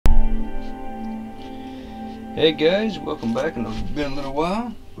Hey guys, welcome back. I know it's been a little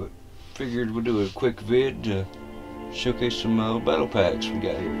while, but figured we'll do a quick vid to showcase some battle packs we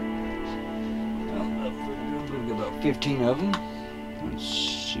got here. We've got about 15 of them. Let's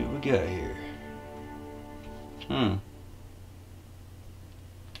see what we got here.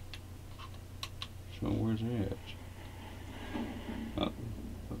 So where's that? Oh,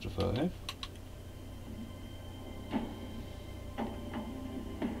 that's a 5.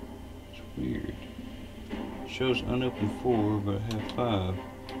 It's weird. Shows unopened 4, but I have 5.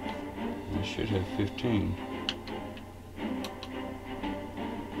 I should have 15.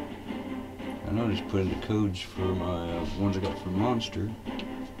 I know I just put in the codes for my ones I got from Monster.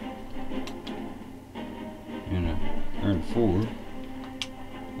 And I earned 4.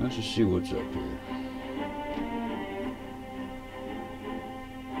 Let's just see what's up here.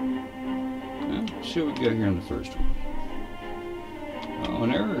 Let's see what we got here on the first one. Oh,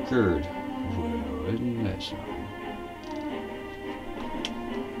 an error occurred. Well, isn't that something?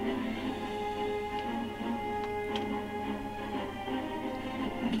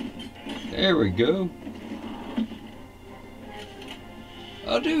 There we go.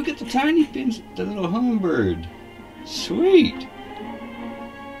 Oh, dude, get the tiny pins, the little hummingbird. Sweet.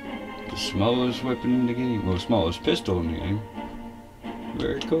 The smallest weapon in the game. Well, smallest pistol in the game.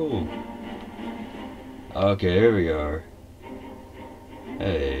 Very cool. Okay, here we are.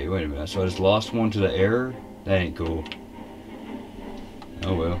 Hey, wait a minute. So I just lost one to the error? That ain't cool.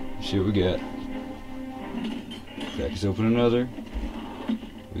 Oh well. Let's see what we got. Crack us open another.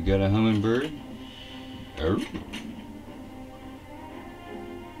 We got a hummingbird. Oh.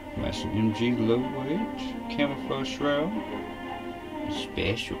 Master MG low wage. Camouflage shroud.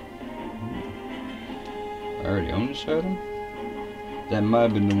 Special. I already own this item? That might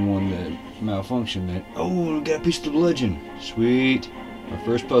have been the one that malfunctioned. That. Oh, we got a piece of the legend. Sweet. Our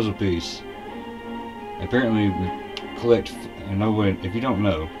first puzzle piece. Apparently we collect, and nobody, if you don't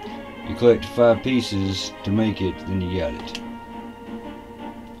know, you collect 5 pieces to make it, then you got it.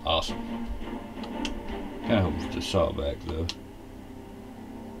 Awesome. Kinda hope it's a sawback though.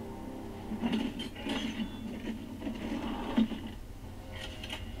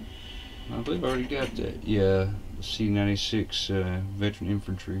 I believe I already got that. Yeah, the C96 Veteran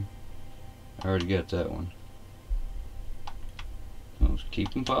Infantry. I already got that one. Let's keep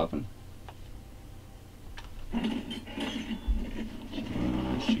them popping. Let's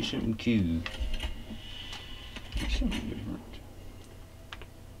see something cute. Something different.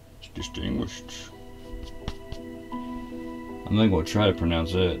 It's distinguished. I'm not going to try to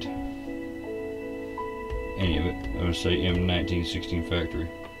pronounce that. Any of it. I would say M1916 Factory.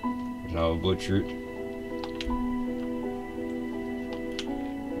 I'll butcher it.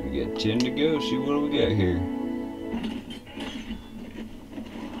 We got 10 to go. See what do we got here.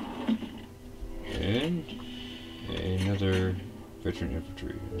 And another Veteran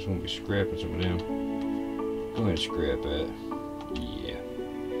Infantry. I just won't be scrapping some of them. Go ahead and scrap that. Yeah.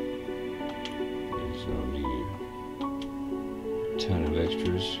 These don't need a ton of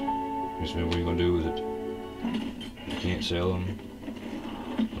extras. Just know what you're gonna do with it. You can't sell them.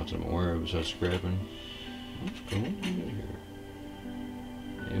 Not that I'm aware of besides scrapping. What's going on here?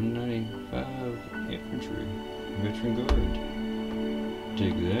 M95 Infantry. Veteran Guard.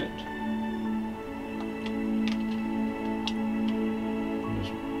 Take that.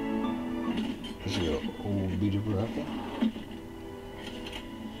 This is an old beat up rifle.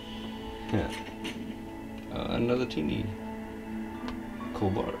 Another teeny.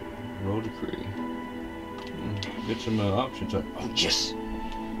 Cobalt. Roll Decree. Get some options on. Oh, yes!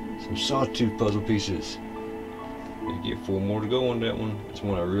 Some sawtooth puzzle pieces. You get 4 more to go on that one. That's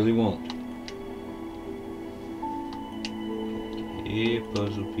one I really want. Yeah,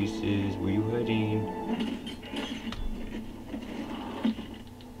 puzzle pieces. Where you heading?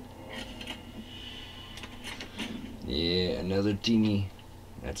 Yeah, another teeny.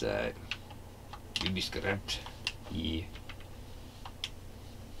 That's alright. You be scrapped. Yeah.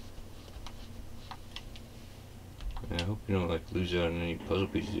 I hope you don't like lose out on any puzzle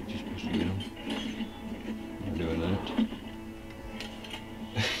pieces if you're supposed to get them. I'm doing that.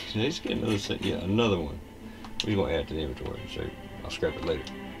 Did I just get another set? Yeah, another one. We're going to add to the inventory, so I'll scrap it later.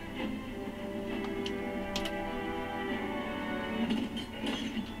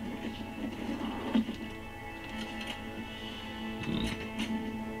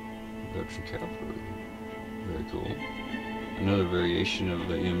 Production cavalry. Very cool. Another variation of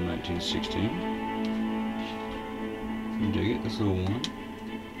the M1916. Dig it, this little one.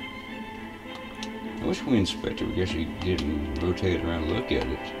 I wish we inspected, we actually get it and rotate it around and look at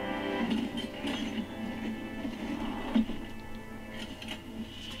it.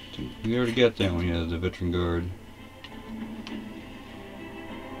 We already got that one, yeah, the veteran guard.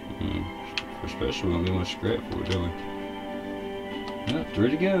 For special, we don't get much scrap for it, do we? Well, it's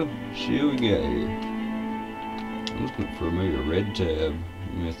ready to go. See what we got here. I'm looking for maybe a red tab.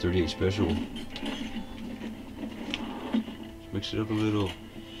 Maybe a 38 special. Let's mix it up a little.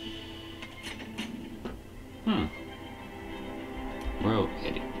 Well,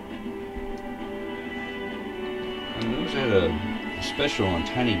 Eddie. I noticed I had a special on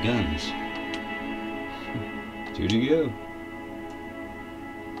tiny guns. 2 to go.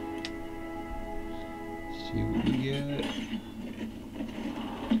 See what we got.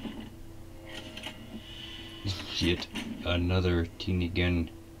 Yet another teeny gun.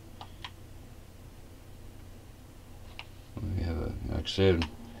 We have a, like I said,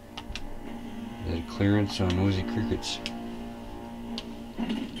 that clearance on Noisy Crickets.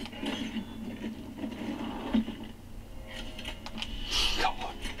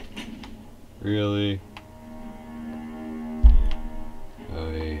 God. Really? Oh,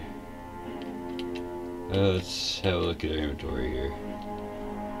 yeah. Let's have a look at our inventory here.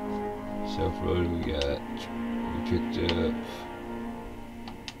 Self-loaded we got. We picked up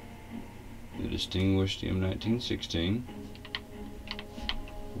the Distinguished M1916.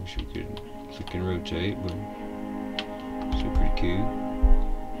 Wish we could click and rotate, but it's pretty cool.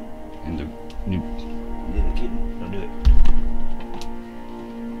 And the little kid, don't do it.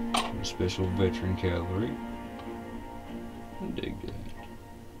 The Special Veteran Cavalry. I dig that.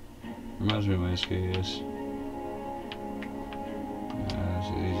 Reminds me of my SKS.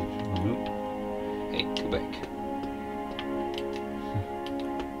 So these are, nope. Hey, go back.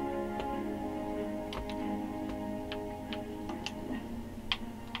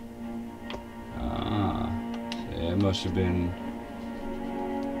 So it must have been.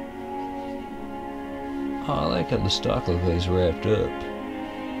 Oh, I like how the stock looks like it's wrapped up.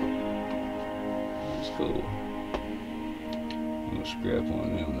 That's cool. No scrap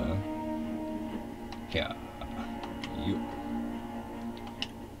on them though. Yeah. You.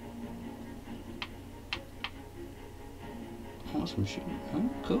 Awesome shit. Oh,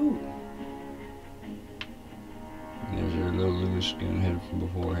 cool. And there's our little Lewis gun head from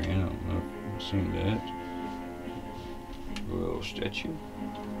beforehand. I don't know if you've seen that. Royal statue.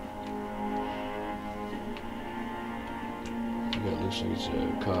 That looks like it's a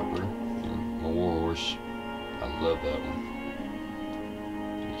copper. My war horse. I love that one.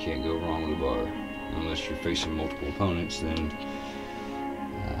 You can't go wrong with a bar. Unless you're facing multiple opponents, then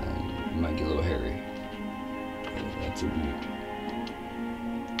you might get a little hairy. That's a beaut.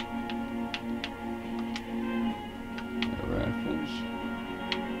 Rifles.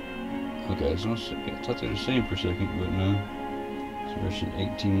 Okay, so I thought they were the same for a second, but no. It's version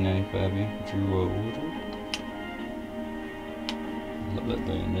 1895 infantry World Order. I love that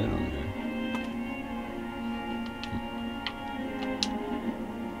bayonet on there.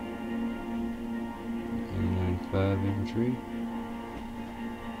 5 infantry.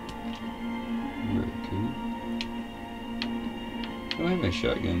 Very cool. Oh, I ain't got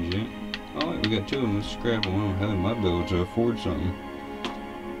shotguns yet. Oh, wait, we got 2 of them. Let's scrap them. I don't know how they might be able to afford something.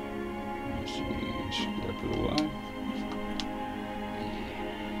 Let's see. Scrap it a while.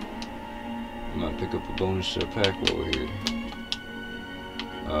 I might pick up a bonus pack while we're here.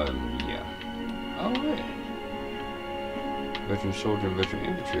 Yeah. Oh, wait. Veteran soldier and veteran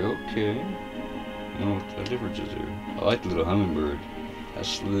infantry. Okay. I don't know what the difference is there. I like the little hummingbird. That's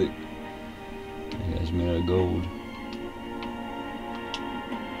slick. Yeah, it's made out of gold.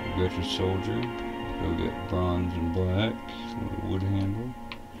 Veteran soldier. So we got bronze and black. Little wood handle.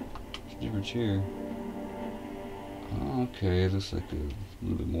 What's the difference here? Okay, it looks like a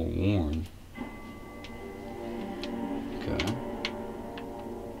little bit more worn. Okay.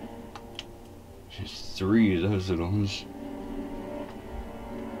 There's 3 of those little ones.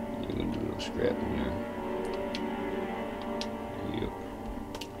 You're gonna do a little scrap in there. Yep.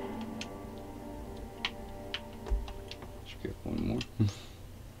 Scrap one more.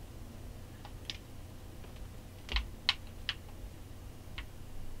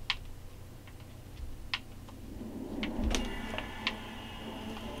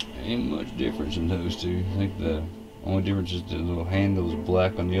 Ain't much difference in those two. I think the only difference is the little handle is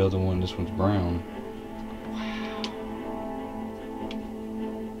black on the other one. This one's brown.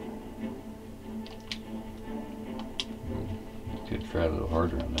 Could try a little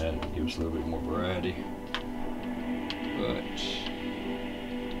harder on that and give us a little bit more variety. But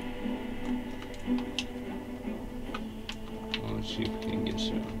well, let's see if we can get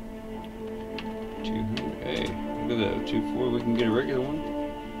some 200. Hey, look at that 240. We can get a regular one.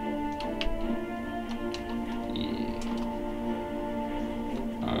 Yeah.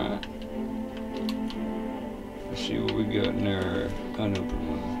 All right. see what we got in our unopened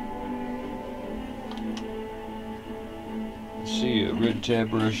one. Let's see a red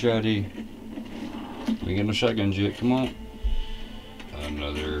tab or a shotty. We got no shotguns yet. Come on.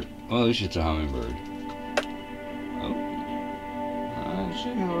 Another. Oh, this is a hummingbird. Oh. I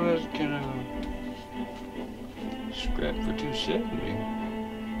see how that's kind of scrap for 270.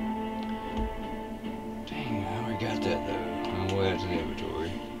 Dang, how we got that though? I'll add to the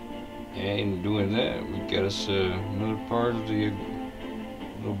inventory. And doing that, we got us another part of the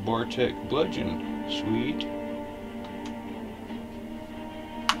little Bartek bludgeon. Sweet.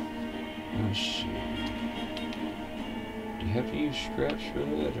 Let's see. Do you have to use scraps for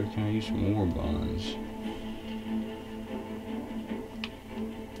that, or can I use some more bonds?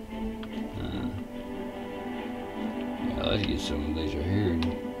 Yeah, I'd like to get some of these right here.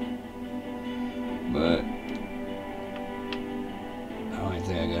 But I don't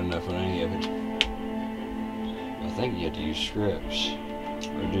think I got enough on any of it. I think you have to use scraps.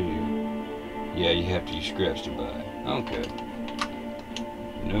 Or do you? Yeah, you have to use scraps to buy. Okay.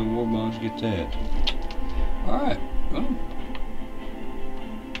 No war bonds, get that. Alright, well.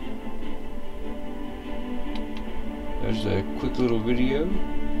 There's a quick little video.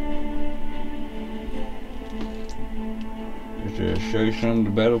 Just to show you some of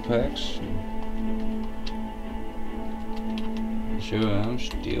the battle packs. Show I'm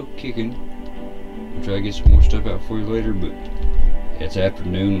still kicking. I'll try to get some more stuff out for you later, but it's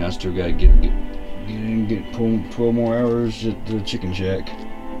afternoon and I still gotta get in and get 12 more hours at the chicken shack.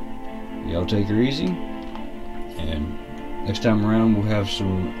 Y'all take her easy, and next time around we'll have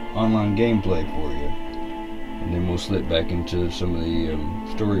some online gameplay for you, and then we'll slip back into some of the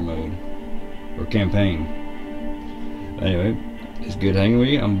story mode or campaign. Anyway, it's good hanging with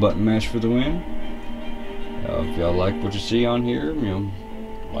you. I'm Button Mash for the win. If y'all like what you see on here,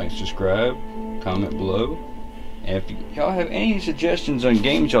 like, subscribe, comment below, and if y'all have any suggestions on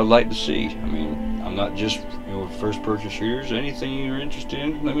games y'all like to see, I mean, I'm not just first person shooters. Anything you're interested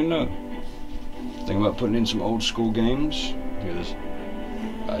in, let me know. Think about putting in some old school games, because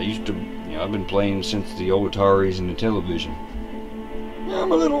I used to, I've been playing since the old Ataris and the television. Yeah,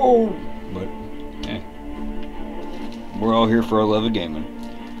 I'm a little old, but we're all here for our love of gaming.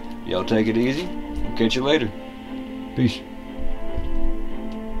 Y'all take it easy. We'll catch you later. Peace.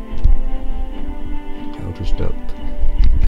 Ultra stop.